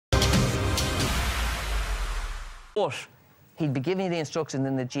But he'd be giving you the instructions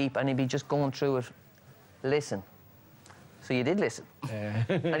in the Jeep and he'd be just going through it. Listen. So you did listen.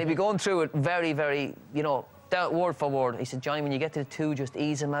 And he'd be going through it very, very, you know, word for word. He said, Johnny, when you get to the 2, just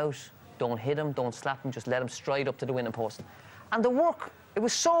ease him out. Don't hit him, don't slap him, just let him stride up to the winning post. And the work, it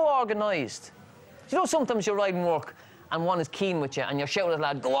was so organised. You know, sometimes you're riding work and one is keen with you and you're shouting at the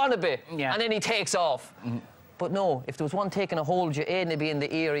lad, go on a bit, and then he takes off. But no, if there was one taking a hold of you, Aidan would be in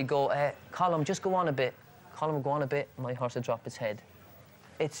the ear, he'd go, Colm, just go on a bit. Colm would go on a bit, my horse would drop his head.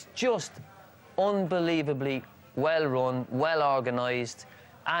 It's just unbelievably well run, well organised.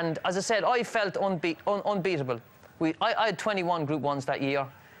 And as I said, I felt unbeatable. I had 21 Group 1s that year.